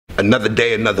Another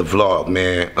day, another vlog,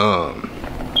 man.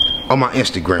 On my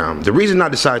Instagram. The reason I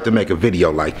decided to make a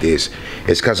video like this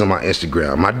is because on my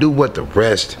Instagram, I do what the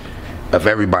rest of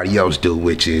everybody else do,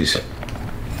 which is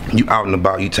you out and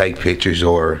about, you take pictures,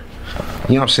 or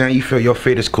you know what I'm saying, you feel your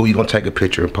fit is cool, you gonna take a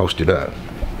picture and post it up.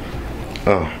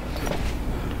 Oh,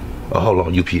 hold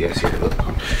on, UPS here. Look.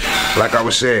 Like I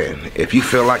was saying, if you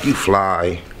feel like you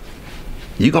fly,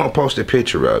 you gonna post a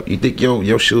picture up. You think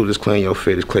your shoes is clean, your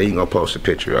fit is clean, you gonna post a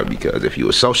picture up, because if you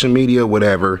a social media,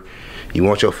 whatever, you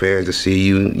want your fans to see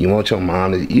you, you want your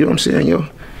mom to, you know what I'm saying, yo?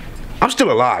 I'm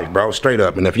still alive, bro, straight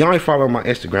up. And if y'all ain't following my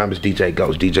Instagram, it's DJ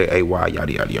Ghost, DJ-AY,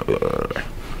 yada yada yada.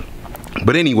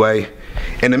 But anyway,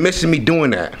 in the midst of me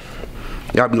doing that,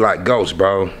 y'all be like, Ghost,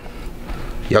 bro,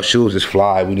 your shoes is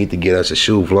fly, we need to get us a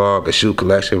shoe vlog, a shoe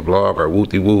collection vlog, or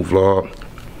woo-woo vlog.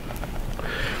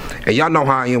 And y'all know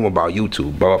how I am about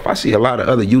YouTube, bro. If I see a lot of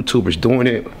other YouTubers doing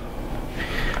it,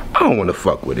 I don't want to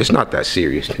fuck with it. It's not that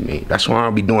serious to me. That's why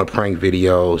I'll be doing prank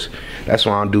videos. That's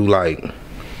why I'll do, like,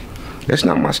 that's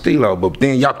not my stilo. But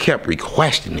then y'all kept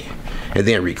requesting it, and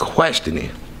then requesting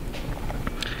it.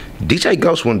 DJ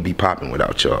Ghost wouldn't be popping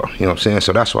without y'all. You know what I'm saying?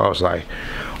 So that's why I was like,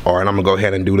 all right, I'm gonna go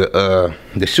ahead and do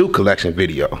the shoe collection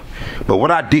video. But what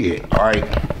I did, all right,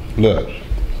 look,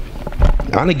 I'm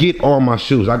gonna get all my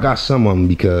shoes. I got some of them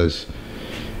because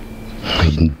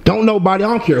I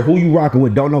don't care who you rocking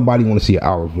with, don't nobody want to see an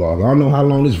hour vlog. I don't know how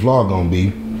long this vlog gonna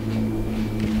be.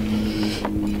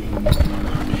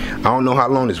 I don't know how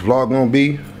long this vlog gonna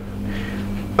be.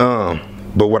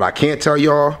 But what I can't tell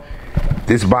y'all,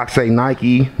 this box say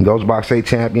Nike, those box say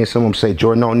Champion, some of them say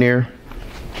Jordan on there.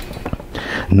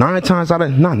 10 times out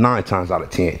of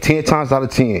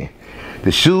 10,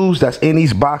 the shoes that's in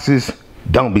these boxes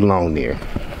don't belong there.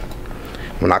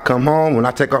 When I come home, when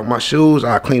I take off my shoes,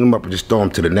 I clean them up and just throw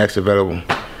them to the next available.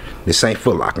 This ain't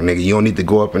Foot Locker, nigga. You don't need to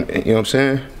go up and, you know what I'm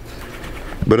saying?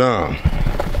 But I'm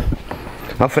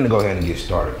finna go ahead and get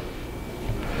started.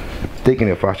 Thinking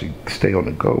if I should stay on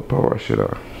the GoPro or should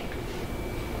I?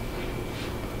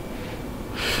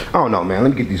 I don't know, man.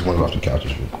 Let me get these ones off the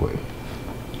couches real quick.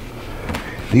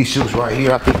 These shoes right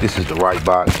here, I think this is the right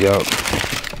box, yup.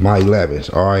 My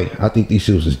 11s, all right? I think these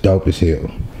shoes is dope as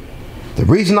hell. The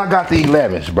reason I got the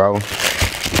 11s, bro,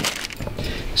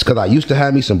 is because I used to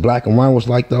have me some black and white ones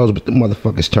like those, but the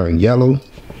motherfuckers turn yellow.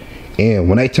 And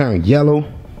when they turn yellow,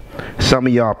 some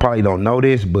of y'all probably don't know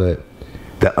this, but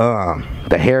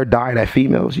the hair dye that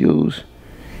females use,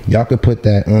 y'all could put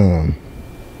that,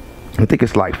 I think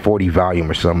it's like 40 volume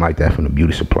or something like that from the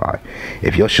beauty supply.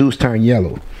 If your shoes turn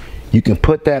yellow, you can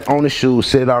put that on the shoes,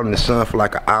 sit out in the sun for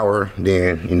like an hour,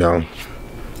 then, you know,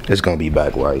 it's gonna be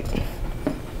back white.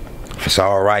 If it's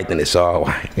all right, then it's all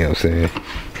white, you know what I'm saying?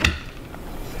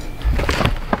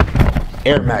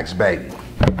 Air Max, baby,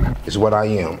 is what I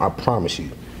am, I promise you.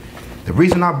 The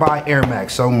reason I buy Air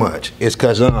Max so much is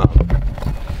because,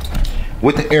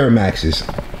 with the Air Maxes,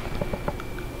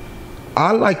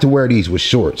 I like to wear these with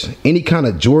shorts. Any kind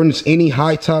of Jordans, any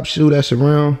high top shoe that's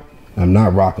around, I'm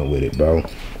not rocking with it, bro.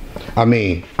 I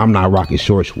mean, I'm not rocking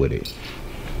shorts with it.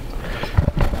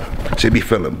 Should be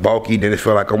feeling bulky, then it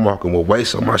feel like I'm walking with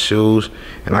weights on my shoes,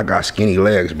 and I got skinny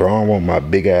legs, bro. I don't want my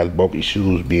big ass bulky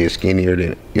shoes being skinnier than, you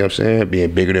know what I'm saying,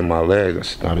 being bigger than my legs.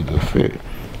 That's not a good fit.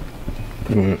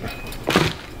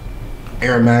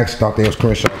 Air Max, thought they was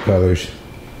Crenshaw colors.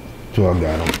 So I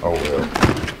got them. Oh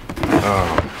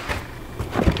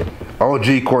well.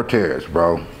 OG Cortez,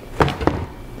 bro.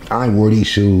 I ain't wore these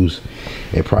shoes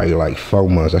in probably like 4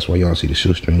 months. That's why y'all see the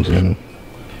shoestrings in them.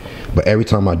 But every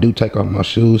time I do take off my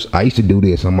shoes, I used to do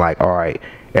this. I'm like, all right,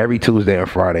 every Tuesday and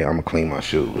Friday, I'm gonna clean my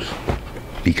shoes.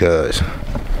 Because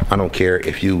I don't care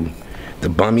if you the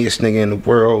bummiest nigga in the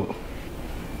world,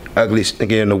 ugliest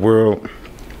nigga in the world,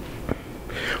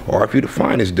 or if you the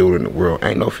finest dude in the world,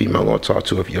 ain't no female gonna talk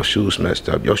to if your shoes messed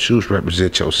up. Your shoes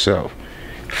represent yourself.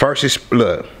 First is,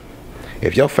 look,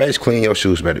 if your face clean, your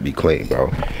shoes better be clean,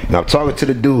 bro. Now I'm talking to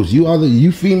the dudes.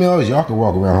 You females, y'all can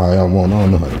walk around how y'all want. I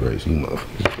don't know how to raise you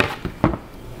motherfuckers.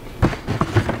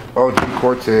 OG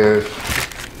Cortez.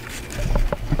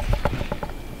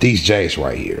 These J's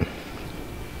right here.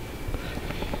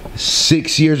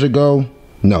 6 years ago,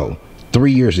 no,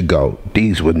 3 years ago,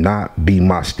 these would not be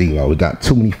my stilo. It got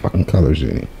too many fucking colors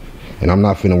in it. And I'm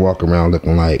not finna walk around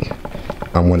looking like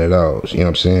I'm one of those. You know what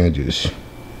I'm saying? Just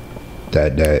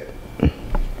that.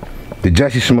 The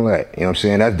Jesse Smollett, you know what I'm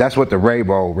saying? That's what the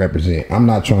rainbow represent. I'm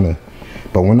not trying to,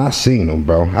 but when I seen them,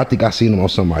 bro, I think I seen them on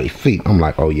somebody's feet. I'm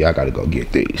like, oh yeah, I gotta go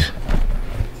get these.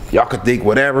 Y'all could think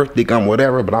whatever, think I'm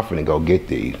whatever, but I'm finna go get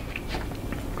these.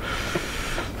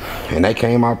 And they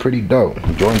came out pretty dope.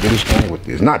 Jordan did his thing with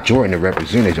this. Not Jordan the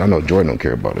representative. I know Jordan don't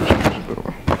care about this.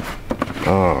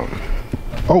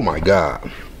 Oh my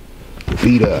God.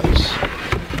 Beat ups.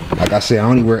 Like I said, I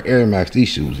only wear Air Max. These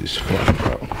shoes is fuck,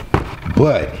 bro.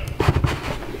 But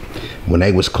when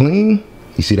they was clean,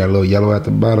 you see that little yellow at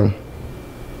the bottom?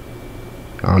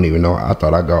 I don't even know. I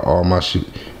thought I got all my shoes.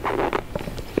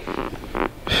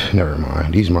 Never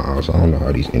mind. These miles. I don't know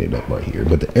how these ended up right here.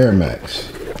 But the Air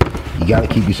Max, you gotta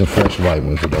keep you some fresh white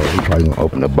ones though. We probably gonna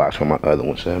open the box for my other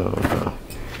ones. I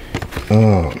don't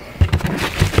know.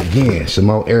 Again, some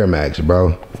more Air Max,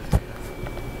 bro.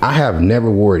 I have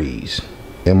never wore these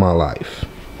in my life.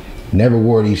 Never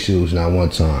wore these shoes, not one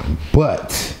time.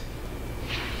 But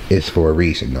it's for a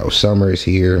reason though. Summer is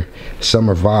here.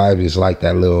 Summer vibe is like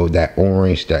that little, that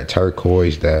orange, that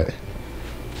turquoise, that,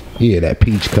 yeah, that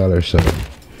peach color. So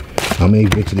I may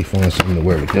eventually find something to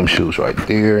wear with them shoes right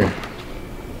there.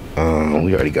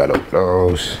 We already got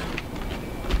those.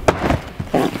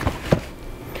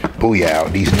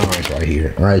 Booyah, these nines right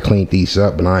here. I already cleaned these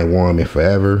up, but I ain't worn them in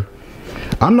forever.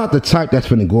 I'm not the type that's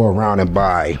gonna go around and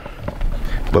buy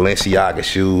Balenciaga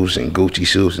shoes and Gucci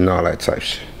shoes and all that type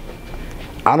shit.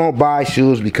 I don't buy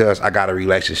shoes because I got a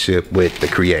relationship with the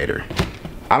creator.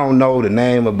 I don't know the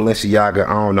name of Balenciaga.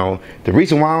 I don't know. The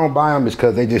reason why I don't buy them is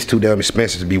because they just too damn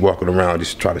expensive to be walking around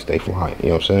just to try to stay flying. You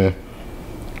know what I'm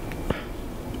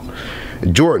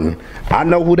saying? Jordan, I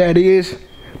know who that is,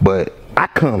 but I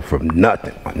come from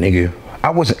nothing, my nigga.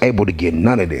 I wasn't able to get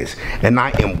none of this. And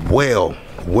I am well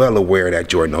aware that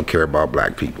Jordan don't care about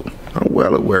black people. I'm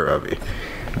well aware of it.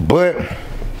 But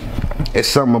it's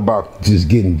something about just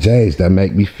getting J's that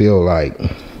make me feel like, you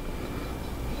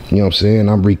know what I'm saying,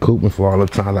 I'm recouping for all the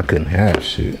time I couldn't have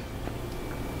shit.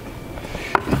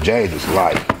 The J's is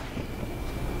life.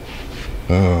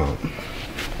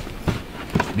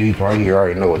 These right here, I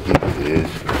already know what this is.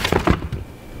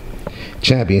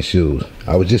 Champion shoes.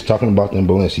 I was just talking about them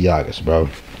Balenciagas, bro.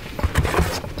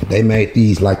 They made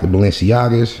these like the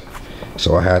Balenciagas,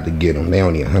 so I had to get them. They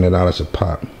only $100 a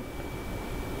pop.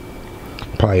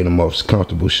 Probably the most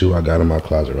comfortable shoe I got in my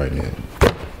closet right now.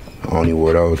 I only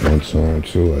wore those one time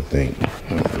too, I think.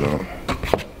 I don't know.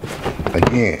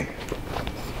 Again,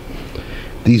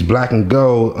 these black and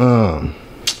gold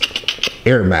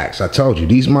Air Max. I told you,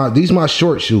 these my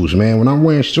short shoes, man. When I'm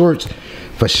wearing shorts,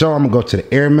 for sure I'm gonna go to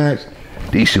the Air Max.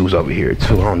 These shoes over here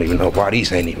too. I don't even know why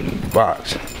these ain't even in the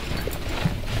box.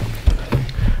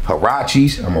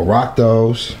 Huaraches, I'm gonna rock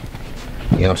those.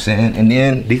 You know what I'm saying? And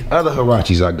then these other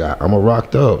Huaraches I got, I'm gonna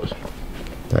rock those.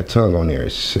 That tongue on there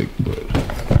is sick, but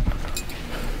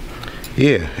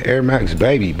yeah, Air Max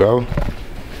baby, bro.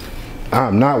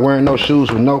 I'm not wearing no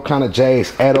shoes with no kind of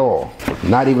J's at all.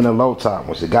 Not even the low top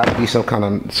ones. It gotta be some kind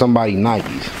of somebody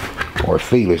Nikes or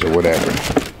Feelers or whatever.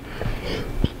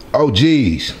 Oh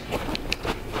geez.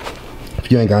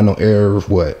 If you ain't got no Air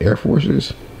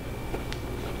Forces?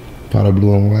 Powder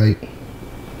blue and white.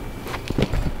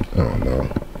 I don't know.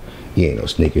 You ain't no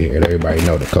sneakerhead. Everybody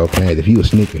know the cocaine. If you a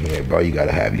sneakerhead, bro, you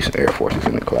gotta have you some Air Forces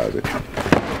in the closet.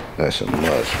 That's a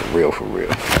must, for real, for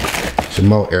real. Some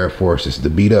more Air Forces, the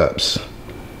beat ups.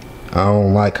 I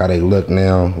don't like how they look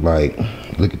now. Like,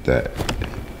 look at that.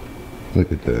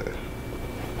 Look at that.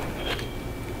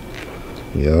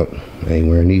 Yup. I ain't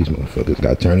wearing these motherfuckers.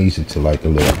 Gotta turn these into like a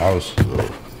little house.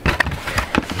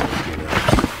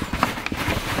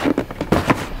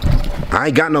 I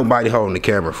ain't got nobody holding the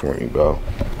camera for me, bro.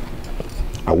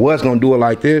 I was gonna do it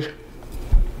like this.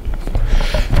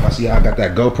 I see how I got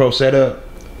that GoPro set up.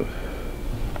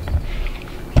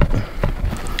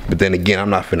 But then again,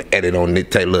 I'm not finna edit on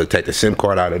it. Take the SIM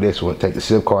card out of this one, take the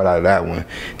SIM card out of that one.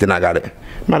 Then I gotta,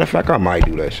 matter of fact, I might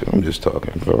do that shit. I'm just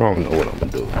talking, bro. I don't know what I'm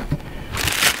gonna do.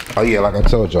 Oh yeah, like I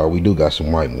told y'all, we do got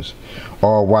some white ones.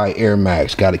 All white Air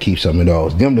Max, gotta keep some of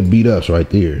those. Them the beat ups right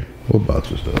there. What box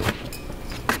was those?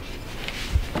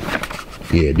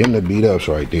 Yeah, them the beat ups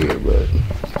right there, bro.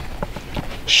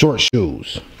 Short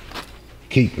shoes.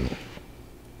 Keep them.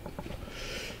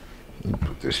 Let me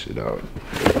put this shit out.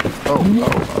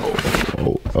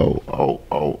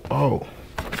 Oh.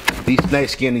 These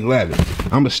snakeskin 11.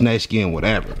 I'm a snakeskin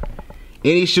whatever.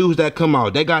 Any shoes that come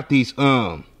out, they got these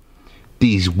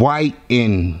white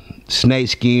and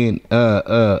snakeskin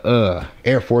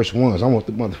Air Force Ones. I want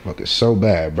the motherfuckers so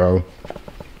bad, bro.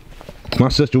 My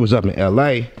sister was up in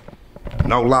LA.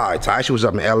 No lie, Ty, she was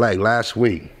up in LA last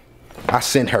week. I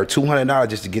sent her $200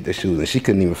 just to get the shoes and she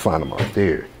couldn't even find them out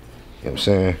there. You know what I'm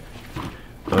saying?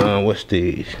 What's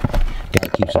these? Gotta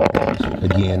keep some of these.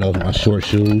 Again, those are my short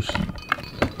shoes.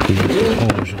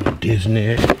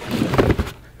 Disney.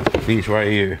 These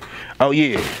right here. Oh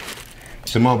yeah.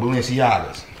 Some more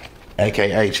Balenciagas,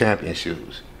 aka champion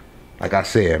shoes. Like I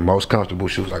said, most comfortable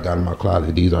shoes I got in my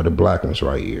closet. These are the black ones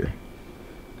right here.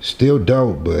 Still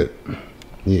dope, but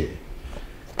yeah.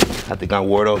 I think I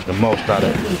wore those the most out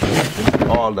of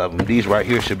all of them. These right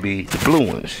here should be the blue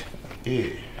ones. Yeah,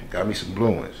 got me some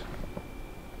blue ones.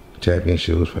 Champion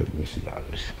shoes. Wait, let me see how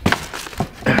this.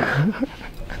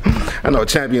 I know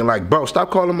Champion like, bro,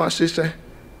 stop calling my sister.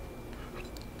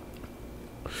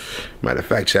 Matter of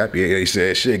fact, Champion, he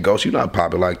said, shit, Ghost, you not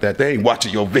popping like that. They ain't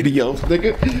watching your videos,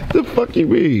 nigga. The fuck you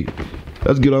mean?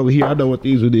 Let's get over here. I know what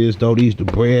these is, though. These the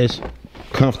breads.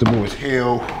 Comfortable as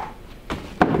hell.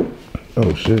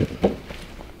 Oh, shit.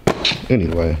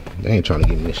 Anyway, they ain't trying to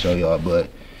get me to show y'all, but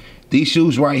these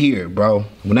shoes right here, bro,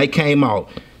 when they came out,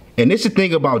 and this is the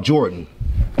thing about Jordan.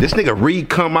 This nigga Reed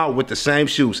come out with the same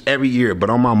shoes every year, but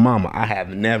on my mama, I have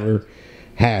never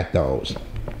had those.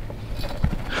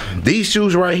 These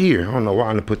shoes right here, I don't know why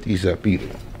I'm gonna put these up either.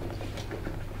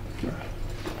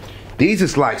 These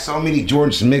is like so many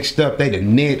Jordans mixed up. They the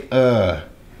knit,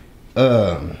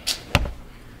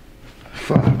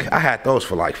 fuck. I had those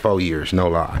for like 4 years, no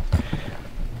lie.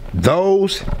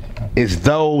 Those is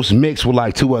those mixed with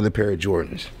like 2 other pair of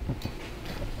Jordans.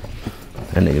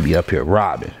 That nigga be up here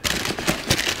robbing.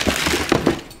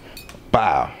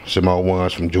 Wow, some old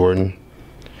ones from Jordan.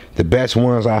 The best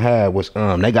ones I had was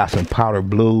they got some powder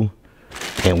blue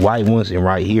and white ones, and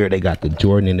right here they got the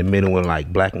Jordan in the middle and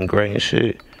like black and gray and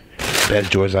shit.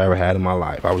 Best Jordans I ever had in my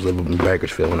life. I was living in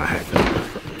Bakersfield when I had them.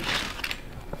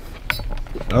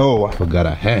 Oh, I forgot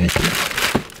I had them.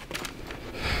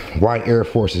 White Air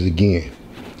Forces again.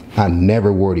 I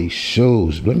never wore these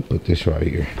shoes. Let me put this right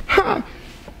here.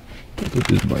 Put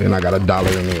this, and I got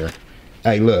 $1 in there.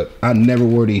 Hey, look, I never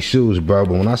wore these shoes, bro,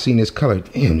 but when I seen this color,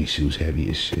 damn, these shoes heavy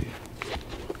as shit.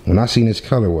 When I seen this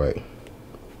colorway,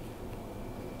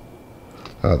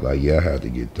 I was like, yeah, I have to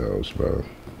get those, bro.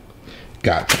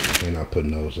 Got to. And I'm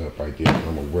putting those up right there.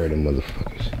 I'm gonna wear them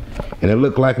motherfuckers. And it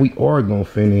looked like we are gonna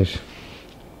finish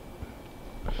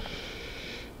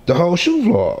the whole shoe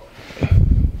vlog.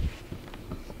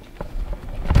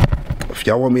 If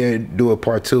y'all want me to do a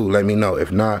part 2, let me know.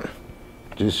 If not,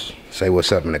 just say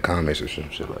what's up in the comments or some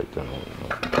shit like that.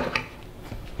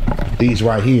 These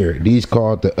right here, these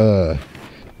called the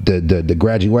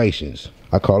graduations.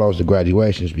 I call those the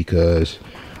graduations because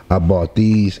I bought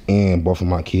these and both of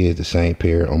my kids the same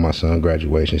pair on my son's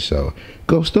graduation. So,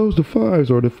 Ghost, those the 5s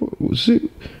or the 6.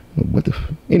 What the?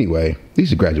 Anyway,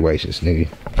 these are graduations, nigga.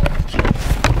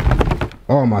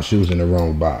 All my shoes in the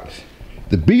wrong box.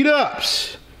 The beat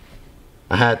ups.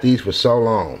 I had these for so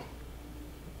long.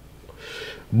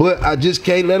 But I just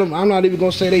can't let them. I'm not even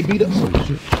gonna say they beat up.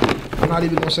 I'm not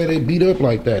even gonna say they beat up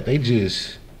like that. They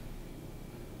just,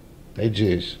 I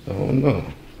don't know.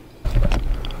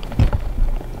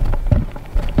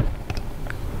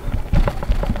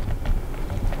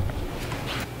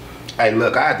 Hey,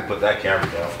 look, I had to put that camera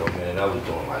down for a minute. I was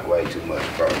doing like way too much,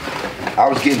 bro. I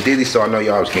was getting dizzy, so I know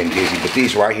y'all was getting dizzy. But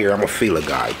these right here, I'm a Fila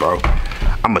guy, bro.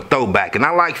 I'm a throwback, and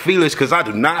I like Filas because I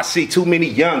do not see too many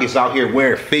youngins out here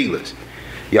wearing Filas.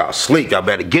 Y'all sleep, y'all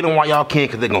better get them while y'all can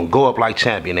because they're going to go up like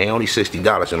Champion. They only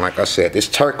 $60. And like I said, this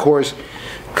turquoise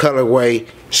colorway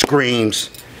screams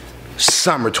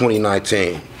summer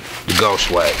 2019. The Ghost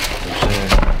Swag. You know what I'm saying?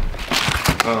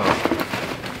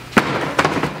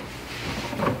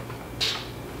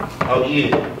 Oh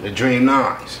yeah, the Dream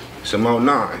 9s. Some old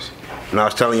 9s. And I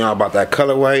was telling y'all about that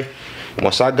colorway.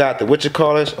 Once I got the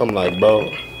whatchamacallits, I'm like, bro.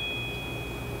 I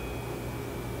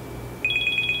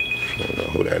don't know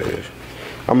who that is.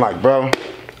 I'm like, bro,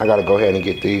 I gotta go ahead and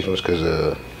get these ones because,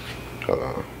 hold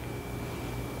on.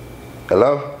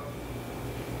 Hello?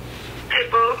 Hey,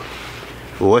 bro.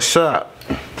 What's up?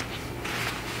 What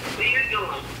are you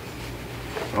doing?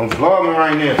 I'm vlogging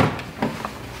right now.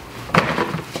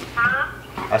 Huh?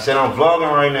 I said I'm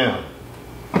vlogging right now.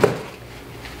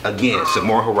 Again, some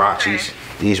more Huaraches. Okay.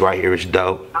 These right here is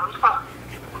dope. Call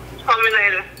me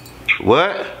later.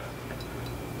 What?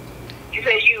 You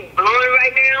said you blowing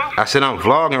right now? I said I'm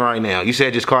vlogging right now. You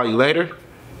said just call you later?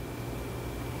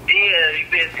 Yeah, you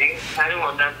busy. I didn't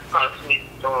want nothing to talk to me at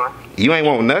the store. You ain't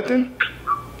want nothing?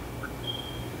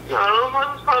 No,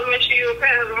 I was calling to make sure you were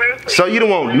passing. So you don't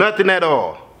want nothing at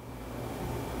all?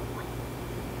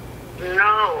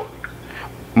 No.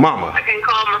 Mama. I can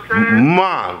call my son?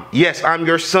 Mom. Yes, I'm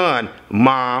your son.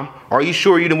 Mom. Are you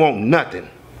sure you don't want nothing?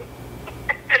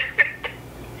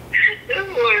 This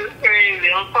boy is crazy.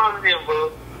 I'm positive,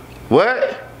 boo.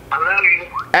 What? I love you.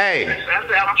 Hey.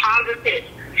 I'm positive.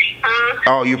 Huh?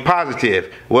 Oh, you're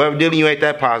positive. Well, evidently you ain't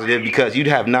that positive because you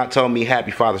have not told me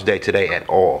Happy Father's Day today at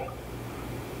all.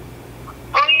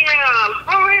 Oh, yeah.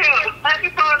 For real. Happy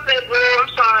Father's Day, bro. I'm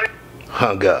sorry.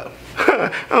 Hung up.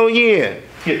 Oh, yeah.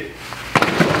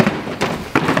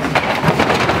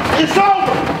 It's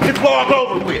over. vlog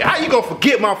over with. How you gonna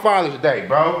forget my Father's Day,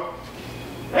 bro?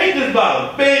 Ain't this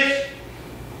about a bitch?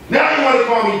 Now you wanna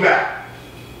call me back.